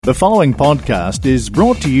The following podcast is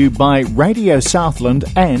brought to you by Radio Southland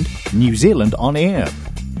and New Zealand On Air.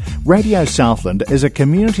 Radio Southland is a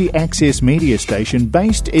community access media station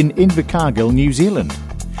based in Invercargill, New Zealand.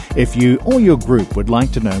 If you or your group would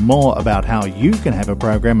like to know more about how you can have a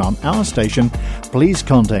program on our station, please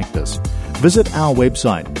contact us. Visit our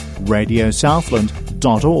website,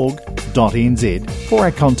 radiosouthland.org.nz, for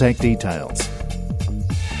our contact details.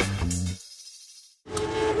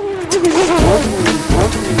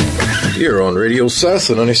 Here on Radio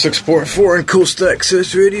Southland 96.4 and Coast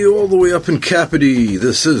Access Radio all the way up in Kapiti.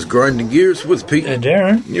 This is Grinding Gears with Pete and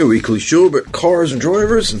Darren, your weekly show about cars and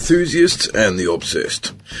drivers, enthusiasts and the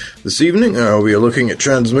obsessed. This evening we are looking at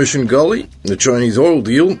transmission Gully, the Chinese oil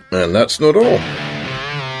deal, and that's not all.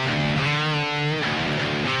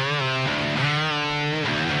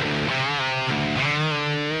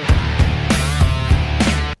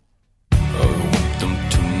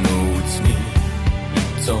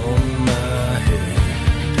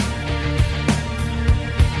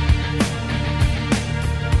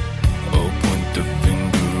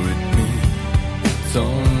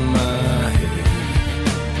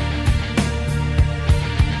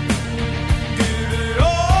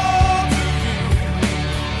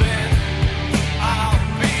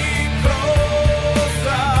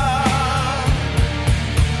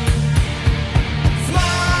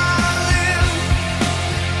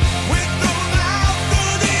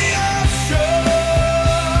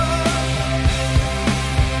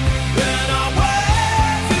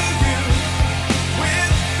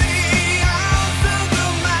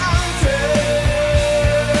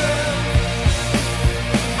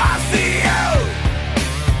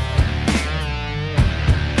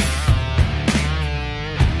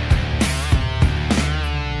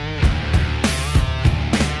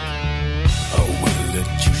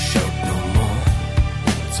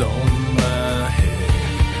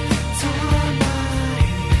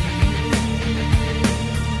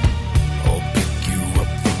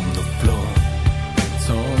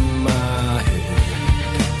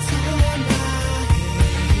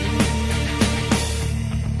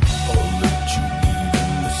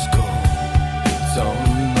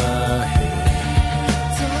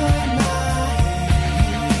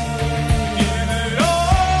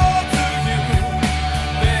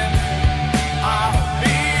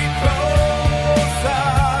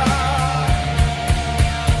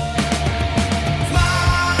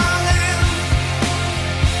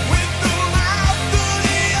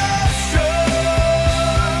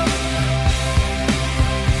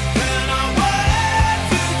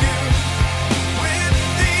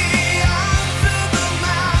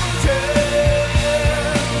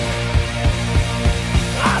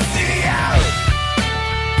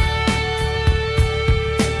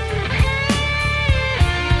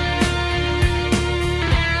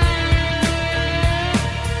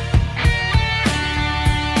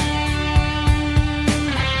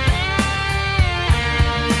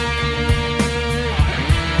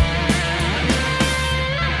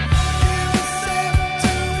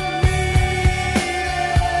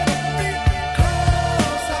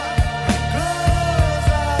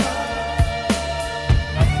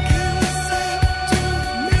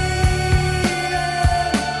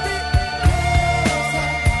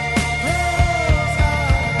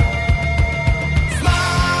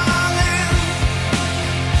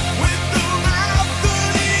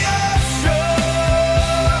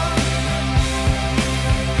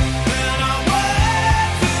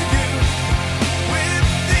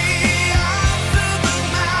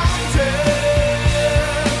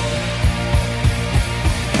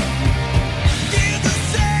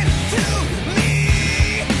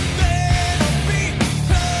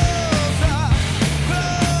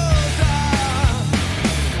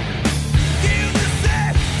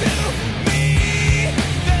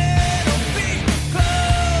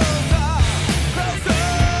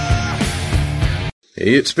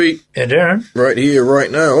 Hey, it's Pete. And Darren. Right here, right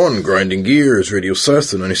now on Grinding Gears, Radio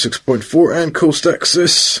Southland 96.4 and Coast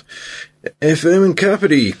Access FM in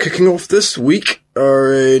Kapiti. Kicking off this week,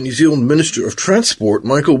 our New Zealand Minister of Transport,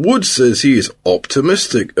 Michael Wood, says he is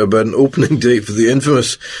optimistic about an opening date for the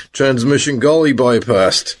infamous transmission Gully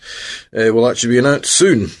bypass. Will actually be announced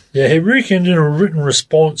soon. Yeah, he reckoned in a written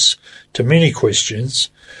response to many questions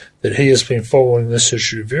that he has been following this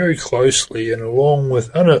issue very closely, and along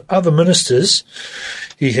with other ministers,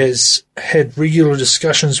 he has had regular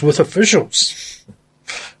discussions with officials.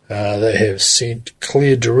 They have sent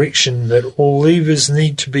clear direction that all levers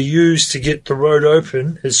need to be used to get the road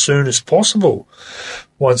open as soon as possible,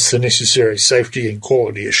 once the necessary safety and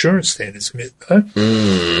quality assurance standards met, though.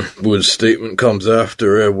 Wood's statement comes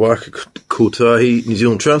after Waka Kotahi New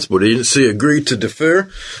Zealand Transport Agency agreed to defer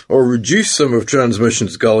or reduce some of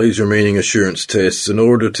Transmission's Gully's remaining assurance tests in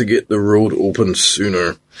order to get the road open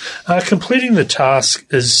sooner. Completing the task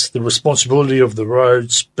is the responsibility of the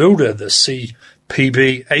road's builder, the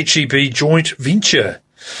CPB-HEB joint venture,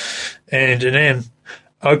 and an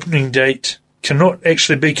opening date cannot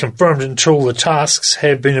actually be confirmed until the tasks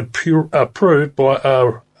have been approved by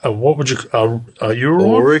Oricon.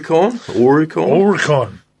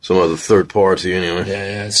 Some other third party, anyway.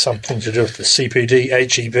 Yeah, something to do with the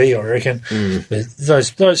CPD-HEB, I reckon.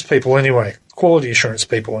 Those people, anyway. Quality assurance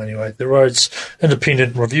people, anyway. The road's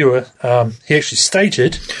independent reviewer, he actually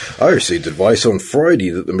stated, I received advice on Friday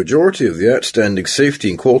that the majority of the outstanding safety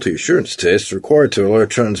and quality assurance tests required to allow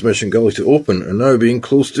Transmission Gully to open are now being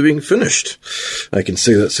close to being finished. I can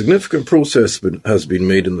say that significant progress has been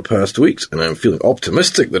made in the past weeks, and I'm feeling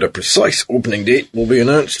optimistic that a precise opening date will be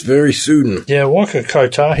announced very soon. Yeah, Waka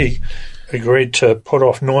Kotahi agreed to put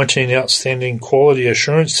off 19 outstanding quality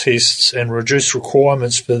assurance tests and reduce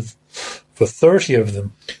requirements for 30 of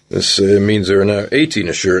them. This means there are now 18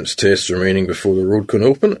 assurance tests remaining before the road can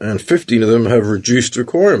open, and 15 of them have reduced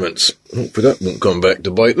requirements. Hopefully that won't come back to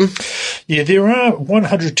bite them. Yeah, there are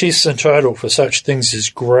 100 tests in total for such things as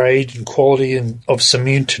grade and quality of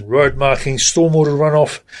cement and road marking, stormwater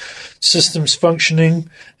runoff systems functioning,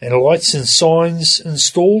 and lights and signs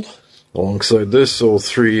installed. Alongside this, all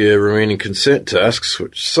three remaining consent tasks,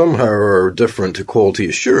 which somehow are different to quality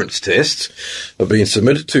assurance tests, have been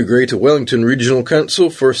submitted to Greater Wellington Regional Council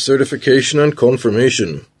for certification and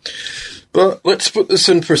confirmation. But let's put this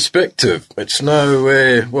in perspective. It's now,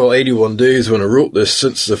 81 days when I wrote this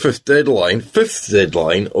since the fifth deadline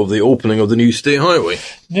of the opening of the new state highway.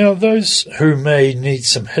 Now, those who may need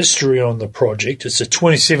some history on the project, it's a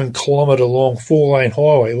 27-kilometre long 4-lane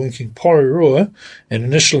highway linking Porirua and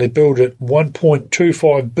initially built at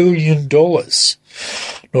 $1.25 billion.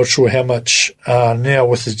 Not sure how much now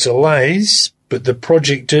with the delays, but the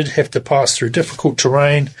project did have to pass through difficult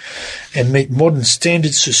terrain and meet modern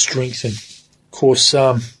standards to strength and, of course,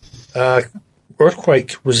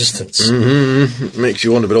 earthquake resistance. It makes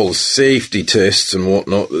you wonder about all the safety tests and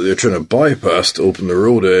whatnot that they're trying to bypass to open the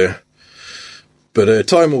road. But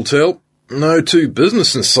time will tell. Now to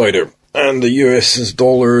Business Insider. And the US's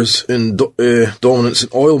dollars in dominance in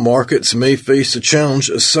oil markets may face a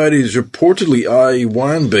challenge as Saudi's reportedly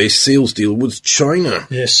yuan-based sales deal with China.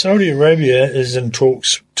 Yeah, Saudi Arabia is in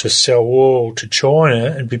talks to sell oil to China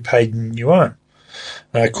and be paid in yuan,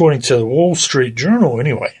 according to the Wall Street Journal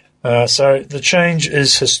anyway. So the change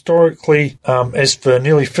is historically, as for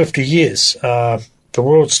nearly 50 years, the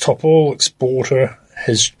world's top oil exporter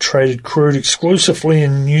has traded crude exclusively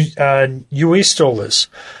in US dollars.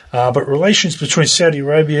 But relations between Saudi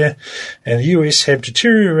Arabia and the US have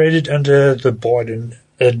deteriorated under the Biden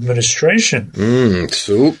administration.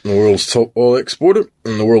 So, the world's top oil exporter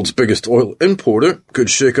and the world's biggest oil importer could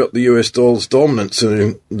shake up the US dollar's dominance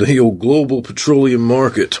in the whole global petroleum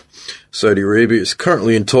market. Saudi Arabia is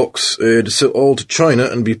currently in talks to sell oil to China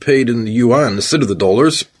and be paid in the yuan instead of the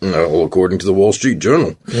dollars, all according to the Wall Street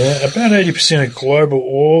Journal. Yeah, about 80% of global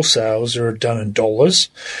oil sales are done in dollars,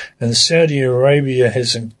 and Saudi Arabia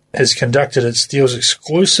has conducted its deals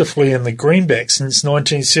exclusively in the greenback since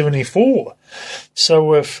 1974.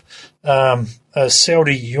 So if a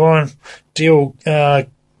Saudi yuan deal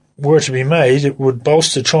were to be made, it would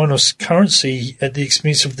bolster China's currency at the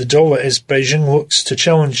expense of the dollar as Beijing looks to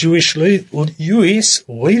challenge US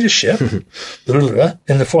leadership in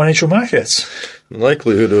the financial markets. The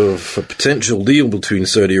likelihood of a potential deal between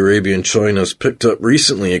Saudi Arabia and China has picked up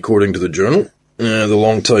recently, according to the journal. The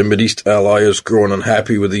longtime Mideast ally has grown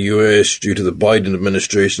unhappy with the US due to the Biden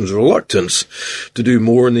administration's reluctance to do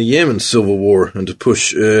more in the Yemen civil war and to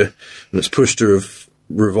push to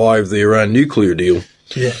revive the Iran nuclear deal.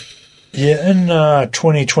 Yeah. In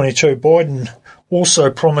 2022, Biden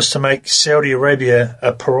also promised to make Saudi Arabia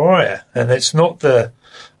a pariah, and that's not the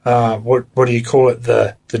what do you call it,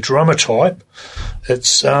 the drummer type.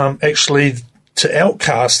 It's actually to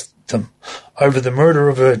outcast them over the murder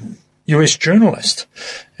of a US journalist.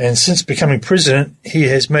 And since becoming president, he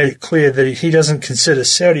has made it clear that he doesn't consider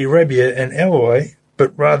Saudi Arabia an ally,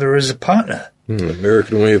 but rather as a partner.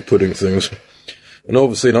 American way of putting things. And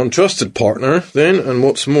obviously an untrusted partner then, and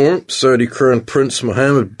what's more, Saudi Crown Prince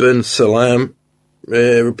Mohammed bin Salman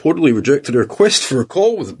reportedly rejected a request for a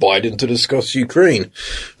call with Biden to discuss Ukraine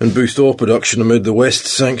and boost oil production amid the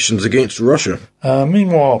West's sanctions against Russia.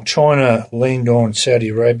 Meanwhile, China leaned on Saudi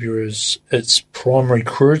Arabia as its primary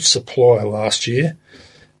crude supplier last year,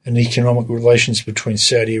 and economic relations between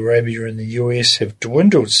Saudi Arabia and the US have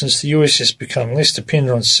dwindled since the US has become less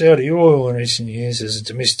dependent on Saudi oil in recent years as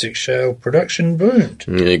domestic shale production boomed.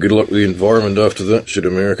 Yeah, good luck with the environment after that, should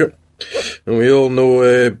America. And we all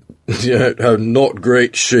know how not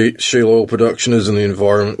great shale oil production is in the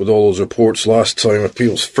environment with all those reports last time of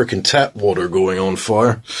people's frickin' tap water going on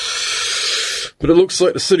fire. But it looks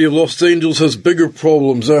like the city of Los Angeles has bigger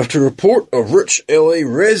problems after a report of rich LA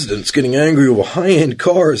residents getting angry over high-end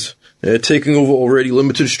cars taking over already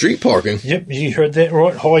limited street parking. Yep, you heard that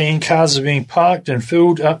right. High-end cars are being parked and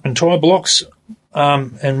filled up entire blocks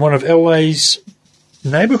in one of LA's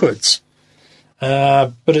neighbourhoods.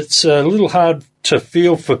 But it's a little hard to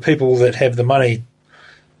feel for people that have the money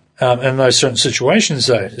in those certain situations,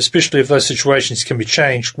 though, especially if those situations can be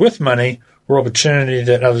changed with money or opportunity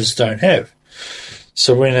that others don't have.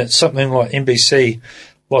 So when it's something like NBC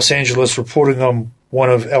Los Angeles reporting on one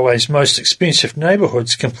of LA's most expensive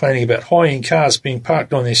neighbourhoods complaining about high-end cars being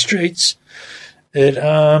parked on their streets, it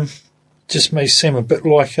just may seem a bit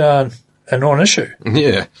like a non-issue.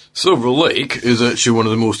 Yeah. Silver Lake is actually one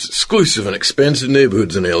of the most exclusive and expensive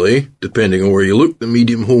neighbourhoods in LA. Depending on where you look, the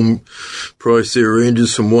median home price there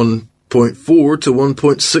ranges from $1.4 to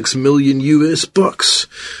 $1.6 million US bucks.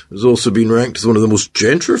 It's also been ranked as one of the most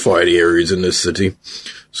gentrified areas in this city.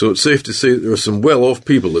 So it's safe to say that there are some well-off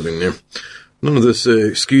people living there. None of this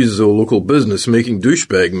excuses a local business making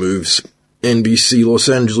douchebag moves. NBC Los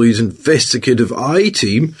Angeles investigative eye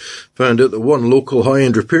team found out that one local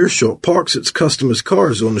high-end repair shop parks its customers'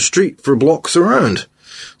 cars on the street for blocks around.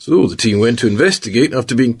 So the team went to investigate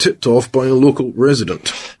after being tipped off by a local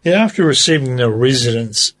resident. Yeah, after receiving the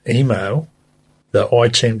resident's email, the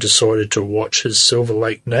I-team decided to watch his Silver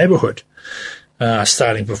Lake neighbourhood.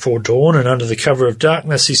 Starting before dawn and under the cover of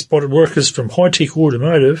darkness, he spotted workers from High Tech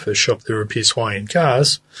Automotive, a shop that repairs high-end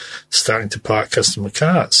cars, starting to park customer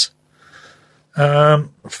cars.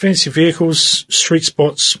 Fancy vehicles, street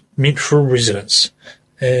spots meant for residents,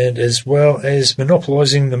 and as well as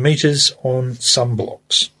monopolising the meters on some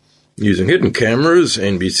blocks. Using hidden cameras,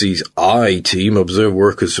 NBC's I team observed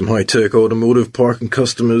workers from high-tech automotive parking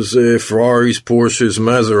customers' Ferraris, Porsches,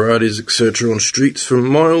 Maseratis, etc. on streets for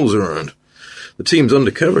miles around. The team's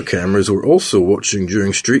undercover cameras were also watching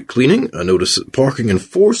during street cleaning. I noticed that parking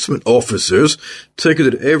enforcement officers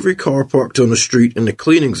ticketed every car parked on the street in the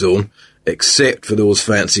cleaning zone, except for those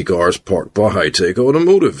fancy cars parked by high-tech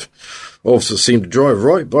automotive. Officers seemed to drive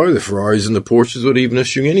right by the Ferraris and the Porsches without even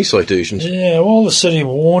issuing any citations. Yeah, while the city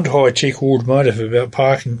warned high-tech automotive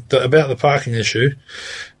about the parking issue,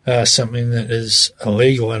 something that is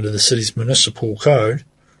illegal under the city's municipal code,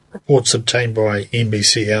 reports obtained by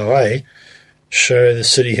NBC LA show the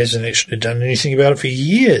city hasn't actually done anything about it for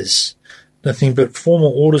years. Nothing but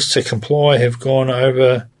formal orders to comply have gone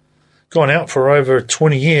out for over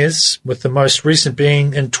 20 years, with the most recent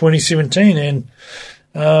being in 2017, and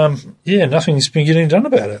nothing's been getting done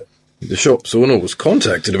about it. The shop's owner was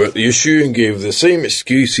contacted about the issue and gave the same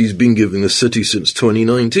excuse he's been giving the city since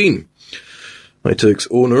 2019. High-Tech's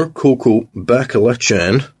owner, Coco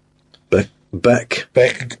Bacalajan,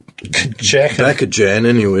 Backajan,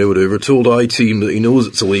 anyway, whatever, told I-Team that he knows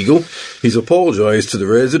it's illegal. He's apologised to the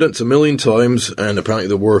residents 1 million times, and apparently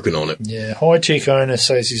they're working on it. Yeah, High-Tech owner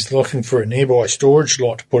says he's looking for a nearby storage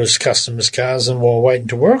lot to put his customers' cars in while waiting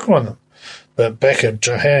to work on them. But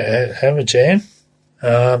Backajan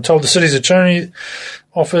told the city's attorney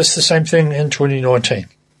office the same thing in 2019.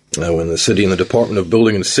 Now, when the city and the Department of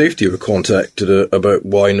Building and Safety were contacted about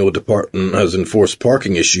why no department has enforced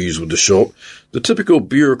parking issues with the shop, the typical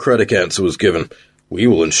bureaucratic answer was given: "We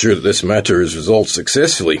will ensure that this matter is resolved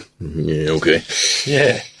successfully." Yeah, okay.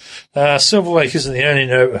 Yeah. Silver Lake isn't the only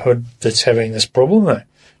neighbourhood that's having this problem, though.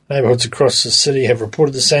 Neighbourhoods across the city have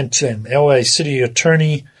reported the same thing. LA City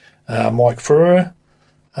Attorney Mike Furrer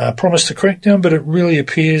promised to crack down, but it really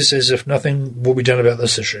appears as if nothing will be done about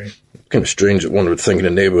this issue. Kind of strange that one would think in a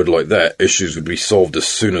neighbourhood like that, issues would be solved as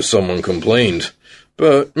soon as someone complained.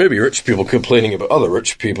 But maybe rich people complaining about other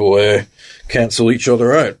rich people cancel each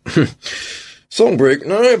other out. Song break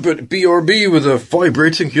now, but BRB with a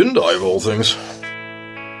vibrating Hyundai of all things.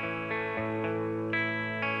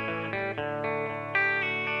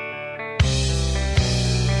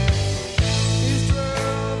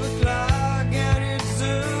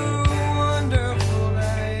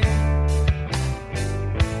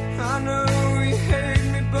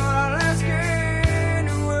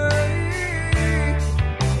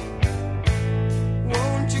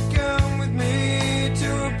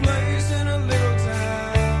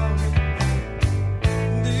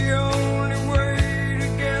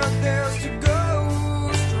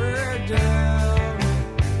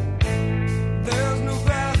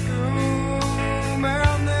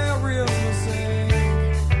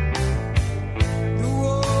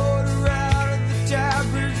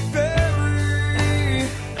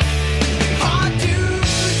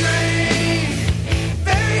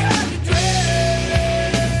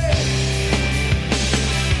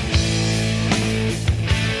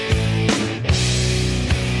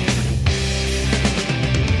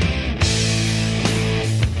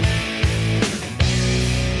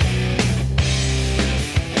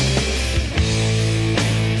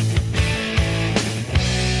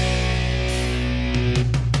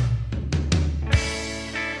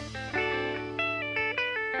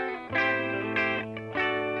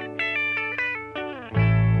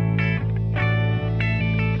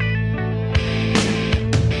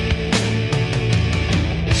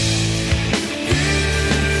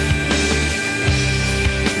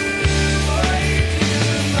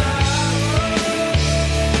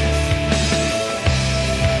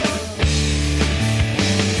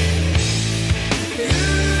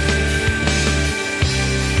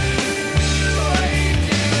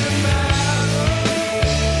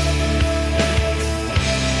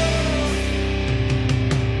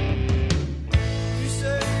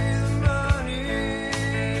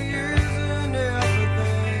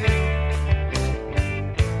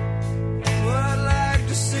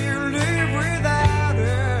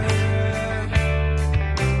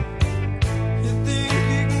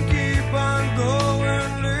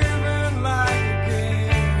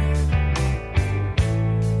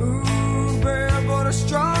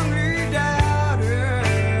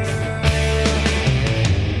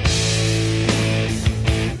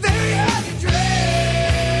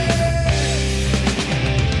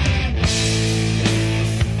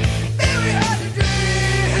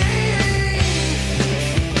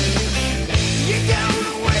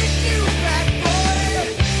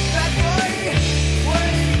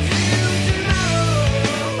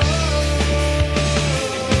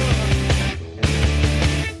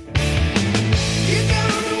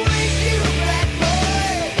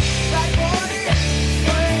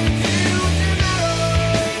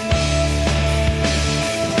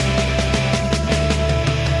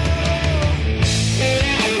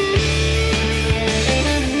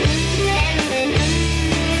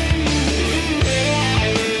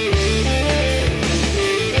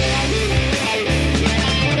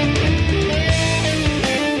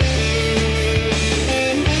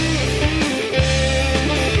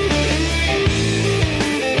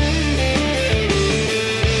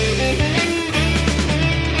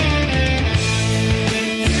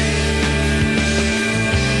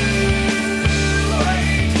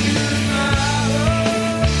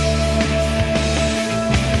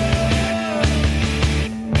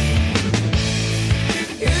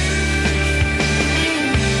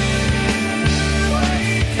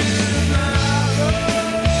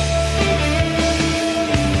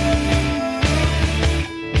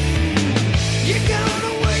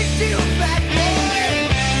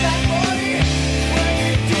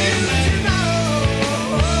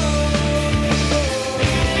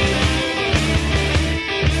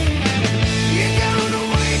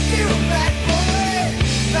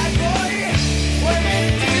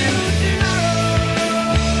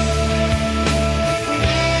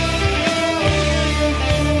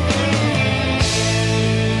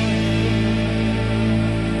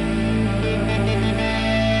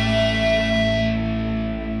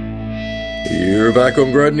 We're back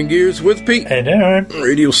on Grinding Gears with Pete. And Aaron.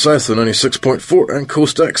 Radio Southland 96.4 and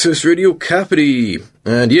Coast Access Radio Capity.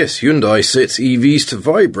 And yes, Hyundai sets EVs to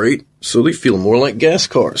vibrate so they feel more like gas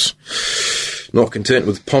cars. Not content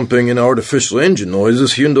with pumping in artificial engine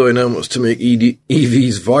noises, Hyundai now wants to make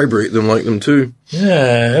EVs vibrate them like them too.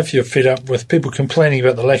 Yeah, if you're fed up with people complaining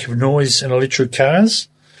about the lack of noise in electric cars,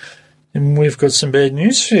 then we've got some bad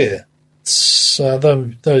news for you. It's,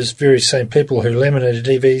 those very same people who laminated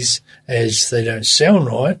EVs as they don't sound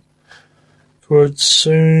right could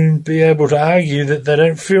soon be able to argue that they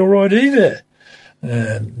don't feel right either.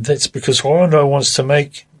 That's because Hyundai wants to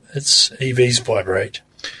make its EVs vibrate.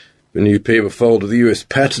 The new paper filed with the US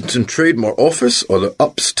Patent and Trademark Office, or the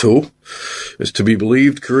UPSTO, is to be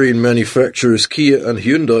believed Korean manufacturers Kia and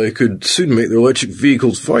Hyundai could soon make their electric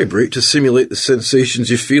vehicles vibrate to simulate the sensations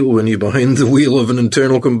you feel when you're behind the wheel of an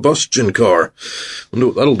internal combustion car. I wonder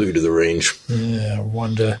what that'll do to the range. Yeah, I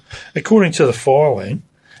wonder. According to the filing,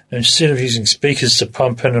 instead of using speakers to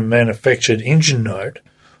pump in a manufactured engine note,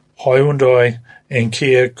 Hyundai and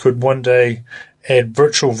Kia could one day add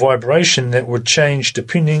virtual vibration that would change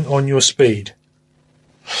depending on your speed.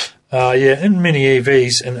 In many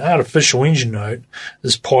EVs, an artificial engine note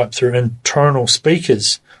is piped through internal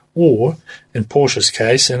speakers, or, in Porsche's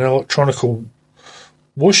case, an electronic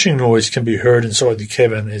whooshing noise can be heard inside the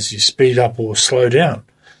cabin as you speed up or slow down.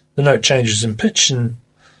 The note changes in pitch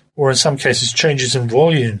or in some cases changes in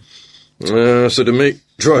volume. So to make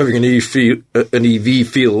driving an EV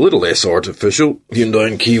feel a little less artificial, Hyundai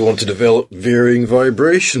and Kia want to develop varying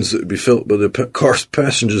vibrations that would be felt by the car's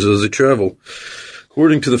passengers as they travel.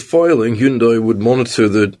 According to the filing, Hyundai would monitor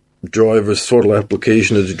the driver's throttle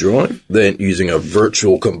application as they drive. Then, using a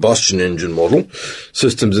virtual combustion engine model,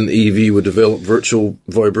 systems in the EV would develop virtual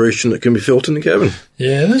vibration that can be felt in the cabin.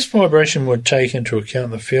 Yeah, this vibration would take into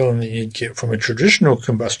account the feeling that you'd get from a traditional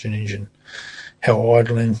combustion engine, how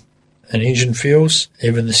idling an engine feels,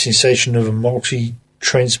 even the sensation of a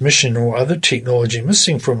multi-transmission or other technology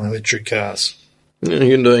missing from electric cars. Yeah,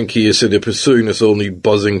 Hyundai and Kia said they're pursuing this all new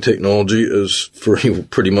buzzing technology as for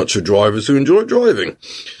pretty much for drivers who enjoy driving.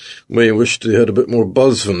 May wish they had a bit more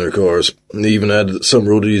buzz from their cars. And they even added that some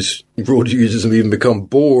road users have even become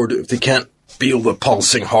bored if they can't feel the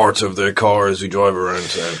pulsing heart of their car as they drive around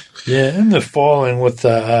town. Yeah, in the filing with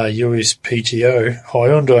the USPTO,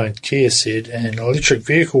 Hyundai and Kia said an electric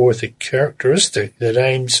vehicle with a characteristic that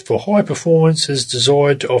aims for high performance is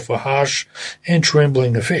designed to offer harsh and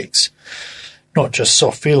trembling effects, not just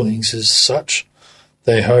soft feelings as such.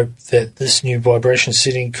 They hope that this new vibration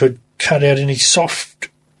setting could cut out any soft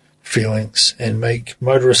feelings and make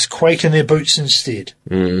motorists quake in their boots instead.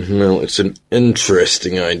 Well, it's an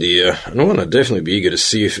interesting idea, and one I'd definitely be eager to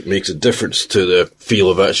see if it makes a difference to the feel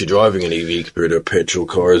of actually driving an EV compared to a petrol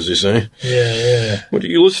car, as they say. Yeah. What do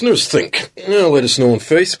you listeners think? Let us know on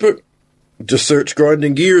Facebook. Just search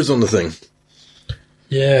Grinding Gears on the thing.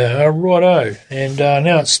 Yeah, righto. And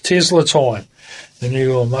now it's Tesla time. And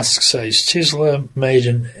Elon Musk says Tesla made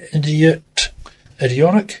an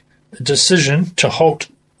idiotic decision to halt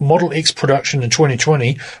Model X production in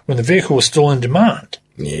 2020 when the vehicle was still in demand.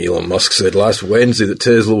 Yeah, Elon Musk said last Wednesday that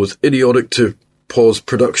Tesla was idiotic to pause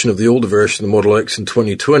production of the older version of the Model X in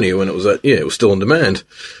 2020 when it was still in demand.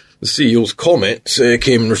 The CEO's comment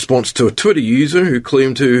came in response to a Twitter user who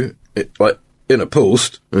claimed to, in a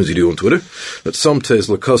post, as you do on Twitter, that some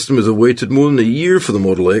Tesla customers have waited more than a year for the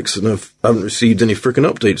Model X and haven't received any frickin'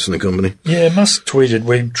 updates from the company. Yeah, Musk tweeted,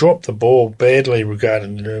 "We've dropped the ball badly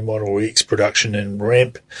regarding the new Model X production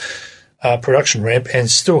ramp, and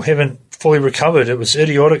still haven't fully recovered. It was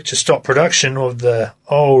idiotic to stop production of the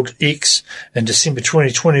old X in December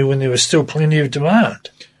 2020 when there was still plenty of demand."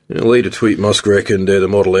 In a later tweet, Musk reckoned the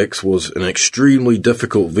Model X was an extremely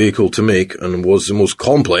difficult vehicle to make and was the most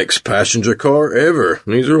complex passenger car ever.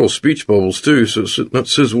 And these are all speech bubbles too, so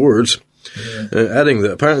that's his words. Yeah. Adding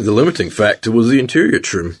that apparently the limiting factor was the interior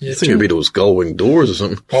trim. I think it'd be those gull-wing doors or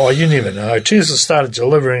something. Oh, you never know. Tesla started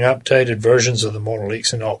delivering updated versions of the Model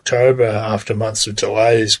X in October after months of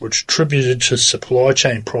delays, which attributed to supply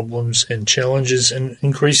chain problems and challenges in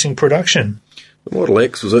increasing production. The Model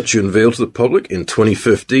X was actually unveiled to the public in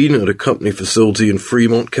 2015 at a company facility in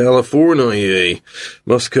Fremont, California.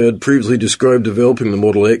 Musk had previously described developing the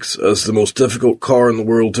Model X as the most difficult car in the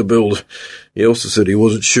world to build. He also said he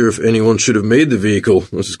wasn't sure if anyone should have made the vehicle.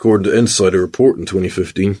 This is according to Insider Report in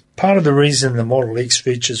 2015. Part of the reason the Model X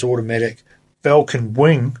features automatic Falcon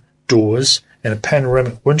wing doors and a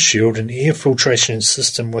panoramic windshield and air filtration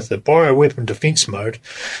system with a bioweapon defense mode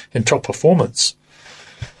and top performance.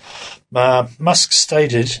 Musk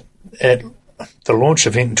stated at the launch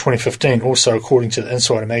event in 2015, also according to the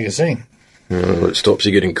Insider magazine. It stops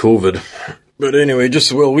you getting COVID. But anyway, just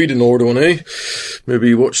so well we didn't order one, eh? Maybe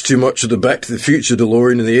you watched too much of the Back to the Future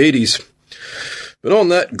DeLorean in the 80s. But on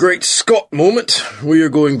that great Scott moment, we are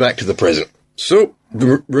going back to the present. So,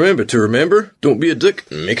 remember, don't be a dick,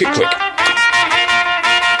 make it quick.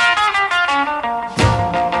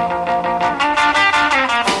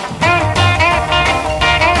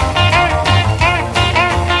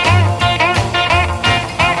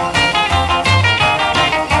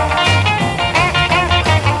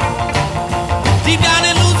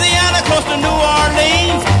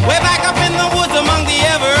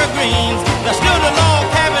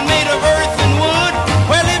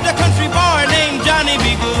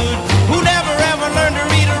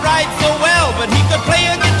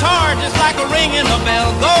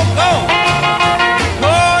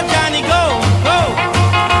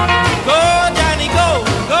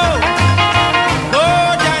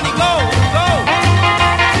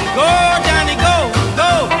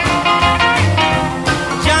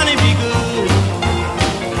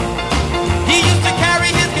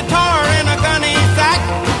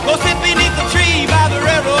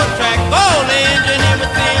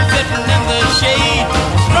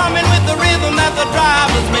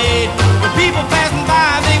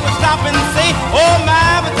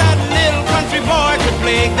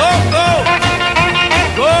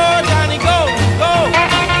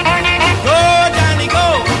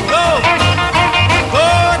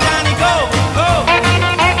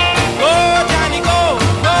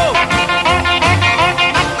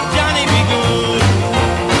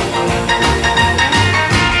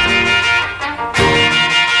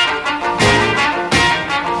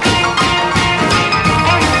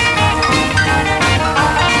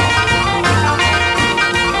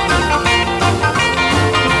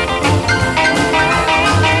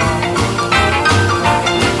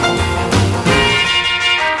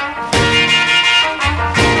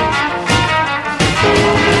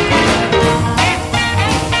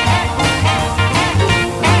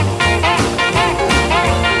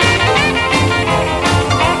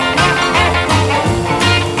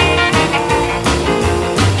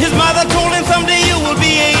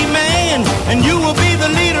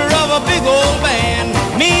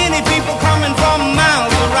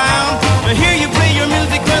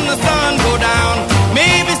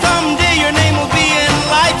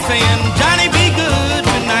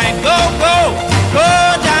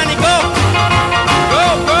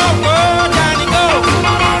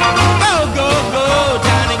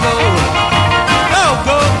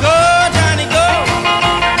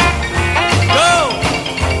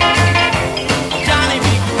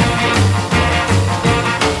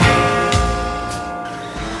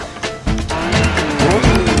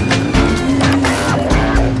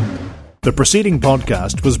 The preceding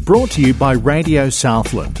podcast was brought to you by Radio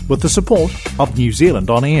Southland with the support of New Zealand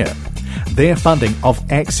On Air. Their funding of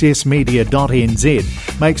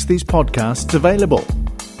accessmedia.nz makes these podcasts available.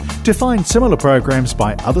 To find similar programs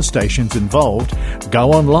by other stations involved,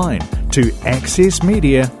 go online to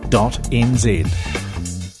accessmedia.nz.